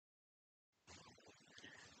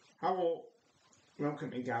Hello,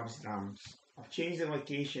 welcome to Gab's Drams. I've changed the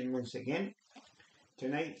location once again.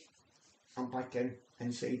 Tonight I'm back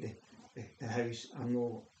inside the house. I'm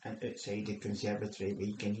not outside the conservatory where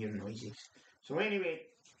you can hear noises. So anyway,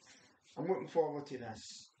 I'm looking forward to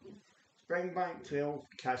this. Springbank 12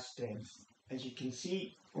 cask strength. As you can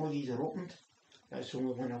see, all these are opened. That's the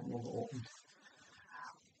only one I've not opened.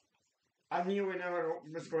 I knew we never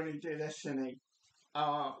was going to do this tonight.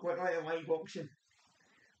 What like a live auction?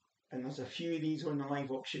 And there's a few of these on the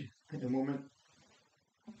live auction at the moment.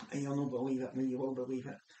 And you'll not believe it, you will believe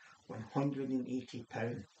it.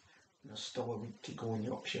 £180. There's still a week to go in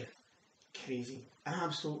the auction. Crazy,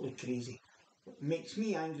 absolutely crazy. What makes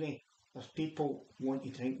me angry, there's people want to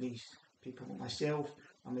drink these. People like myself,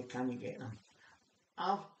 and we can't get them.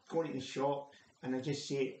 I've gone to the shop and I just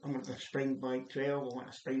say, I want a Springbank 12, I want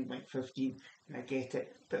a Springbank 15, and I get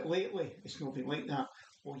it. But lately, it's not been like that.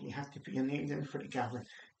 Well, you have to put your name down for it, Gavin.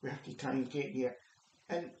 We have to try and get there.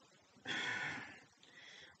 And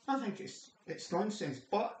I think it's nonsense,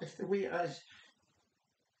 but it's the way it is.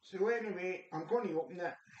 So anyway, I'm going to open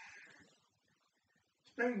it.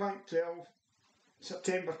 Springbank 12,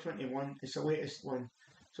 September 21, it's the latest one.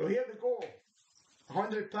 So here we go,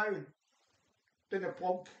 £100 in a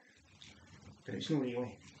pub. But it's not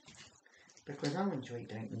really, because I enjoy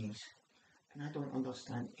drinking these, and I don't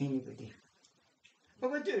understand anybody.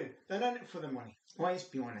 Well, they do, they're in it for the money, let's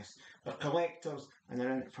be honest. They're collectors and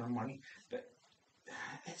they're in it for money, but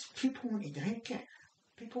it's people want to drink it.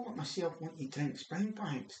 People like myself want to drink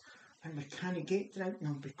Springbanks, and we can't get drinking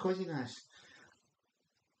them because of this.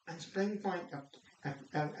 And Springbank,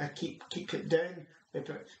 I keep it down. They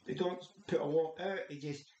don't put a lot out, they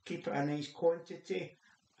just keep it a nice quantity,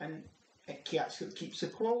 and it keeps the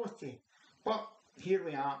quality. But here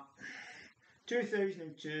we are,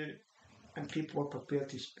 2002, and people are prepared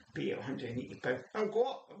to pay £180. I've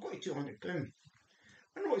got to £200.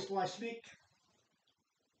 I noticed last week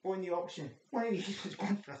on the auction, one of these was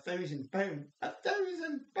going for £1,000.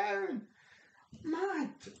 £1,000!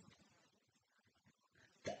 Mad!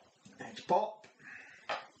 Next pop.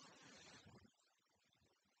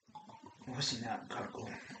 Listen to that gurgle.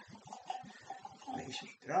 Nice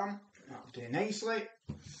wee drum. That'll do nicely.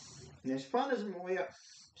 And as far as I'm aware,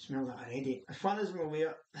 smell that already. As far as I'm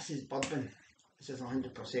aware, this is bourbon. This is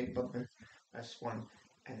 100% bourbon. This one,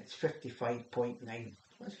 and it's 55.9.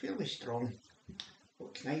 So it's fairly strong.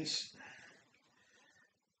 Looks nice.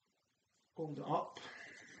 Hold it up.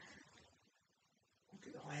 Look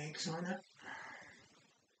at the legs on it.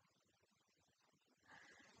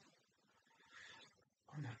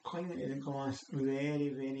 And they're clinging to the glass very,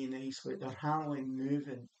 very nicely. They're hardly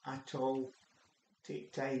moving at all.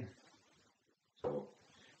 Take time. So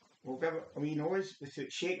we'll give it a wee nose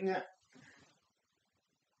without shaking it.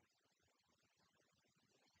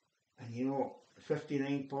 And you know,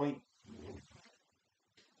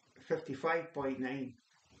 55.9,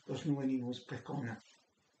 there's no any nose prick on it.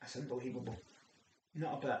 That's unbelievable.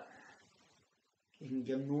 Not a bit. You can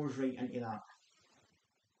get your nose right into that.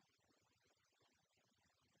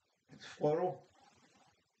 It's floral.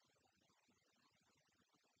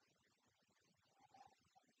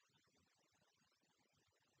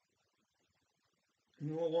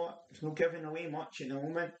 You know what? It's not giving away much at the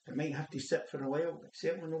moment. It might have to sit for a while, but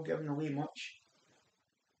certainly not giving away much.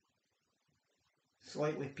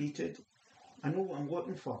 Slightly peated. I know what I'm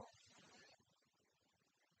looking for.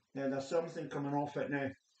 Now there's something coming off it now.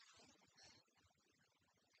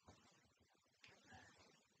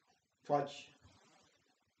 Fudge,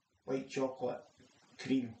 white chocolate,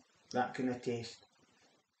 cream, that kind of taste.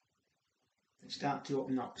 It's starting to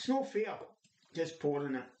open up. It's not fair, just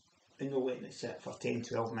pouring it and not letting it sit for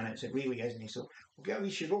 10-12 minutes. It really isn't. So we'll give it a wee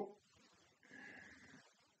sugar.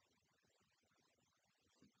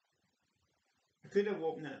 I could have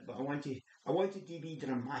opened it, but I wanted to be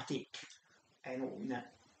dramatic and open it.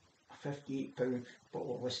 A £58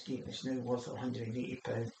 bottle of whiskey that's now worth £180.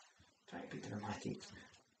 Trying to be dramatic.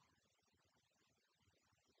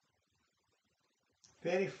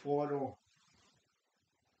 Very floral,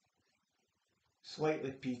 slightly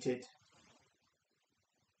peated,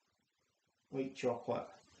 white chocolate,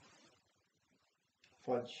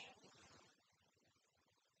 fudge,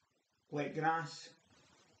 wet grass.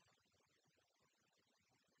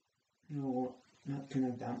 No, that kind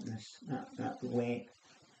of dampness, that wet.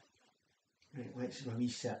 Right, let's have a wee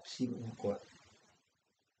sip, see what we've got.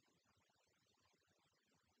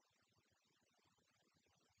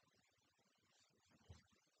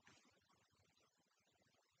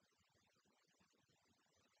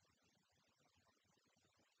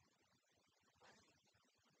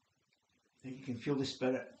 And you can feel the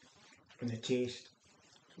spirit and the taste.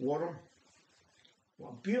 warm.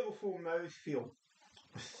 What a beautiful mouthfeel,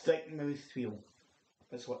 a thick mouthfeel.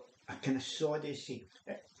 It's like a kind of sawdusty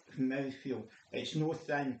mouthfeel. It's no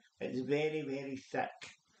thin, it's very, very thick.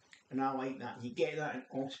 And I like that. You get that in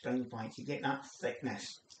all Springbanks, you get that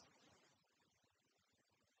thickness.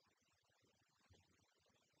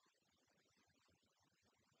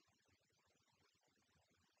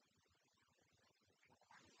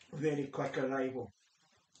 Very quick arrival.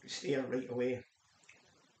 It's there right away.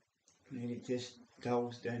 And then it just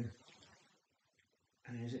dills down.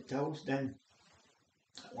 And as it dills down,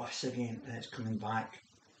 it lifts again and it's coming back.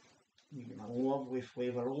 You get a lovely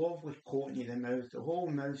flavour, a lovely coating of the mouth. The whole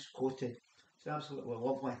mouth's coated. It's absolutely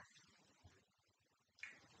lovely.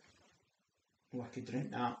 Oh, I could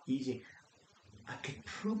drink that easy. I could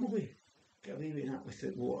probably get away with that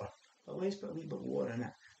without water. But let's put a wee bit of water in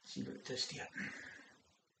it. See what it does to it.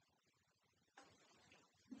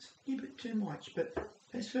 It's a wee bit too much, but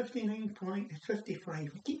it's 55.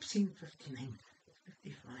 We keep saying 59. It's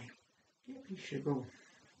 55. Get a wee sugar.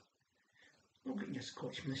 Not getting your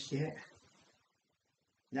Scotch mist yet.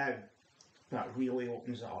 Now, that really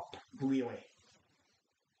opens it up. Really.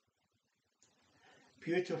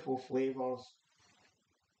 Beautiful flavours.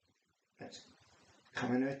 It's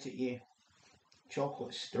coming out at you.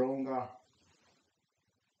 Chocolate's stronger.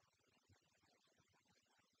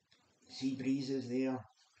 Sea breeze is there.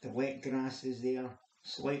 The wet grass is there.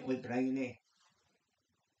 Slightly briny.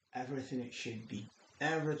 Everything it should be.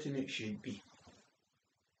 Everything it should be.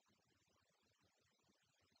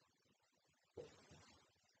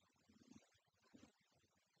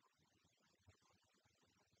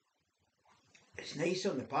 It's nice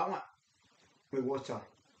on the palate with water.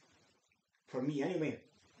 For me anyway.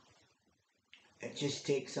 It just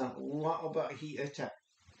takes a little bit of heat out of it.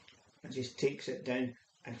 It just takes it down.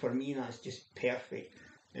 And for me that's just perfect.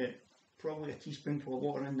 Probably a teaspoonful of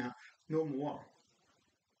water in that. No more.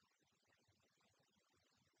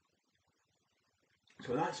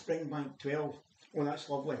 So that's Springbank 12. Oh, that's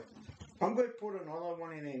lovely. I'm going to pour another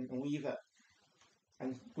one in and leave it.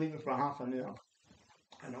 And leave it for half an hour.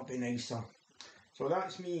 And it'll be nicer. So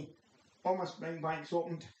that's me. All my Springbanks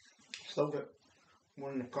opened. Still got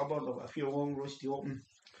one in the cupboard. I've got a few long roasts to open.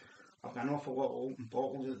 I've got an awful lot of open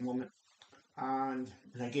bottles at the moment. And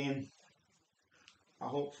again,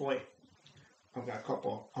 hopefully I've got a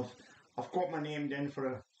couple. I've got my name down for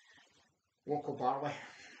a local barley.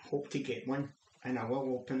 Hope to get one. And I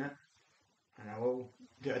will open it. And I will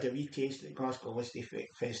do a wee taste at the Glasgow Whisky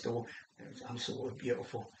Festival. It was absolutely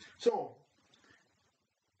beautiful. So,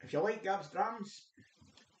 if you like Gav's Drams,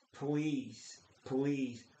 please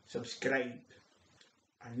subscribe.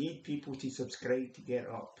 I need people to subscribe to get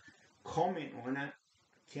up. Comment on it.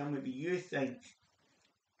 Tell me what you think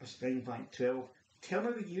of Springbank 12. Tell me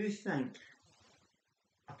what you think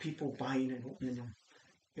of people buying and opening them.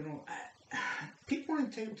 You know, people are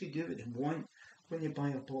entitled to do what they want when they buy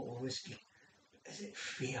a bottle of whiskey. Is it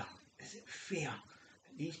fair? Is it fair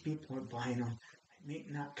that these people are buying them and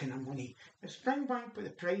making that kind of money? If Springbank put the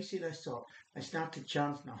price of this up and started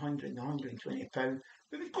charging £100 and £120,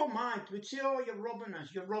 we would go mad. We'd say, oh, you're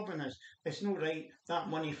robbing us. It's not right, that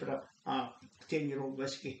money for a 10-year-old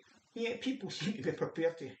whiskey. Yet people seem to be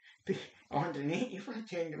prepared to pay £180 for a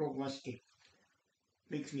 10-year-old whiskey.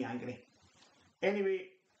 Makes me angry. Anyway,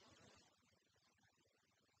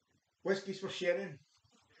 whiskey's for sharing.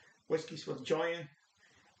 Whiskey's for enjoying.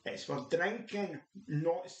 It's for drinking,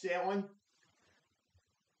 not selling.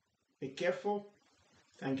 Be careful.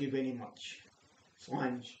 Thank you very much.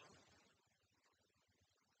 Slange.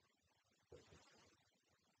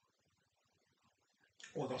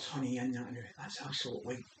 Oh, there's honey in that now. That's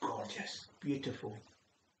absolutely gorgeous. Beautiful.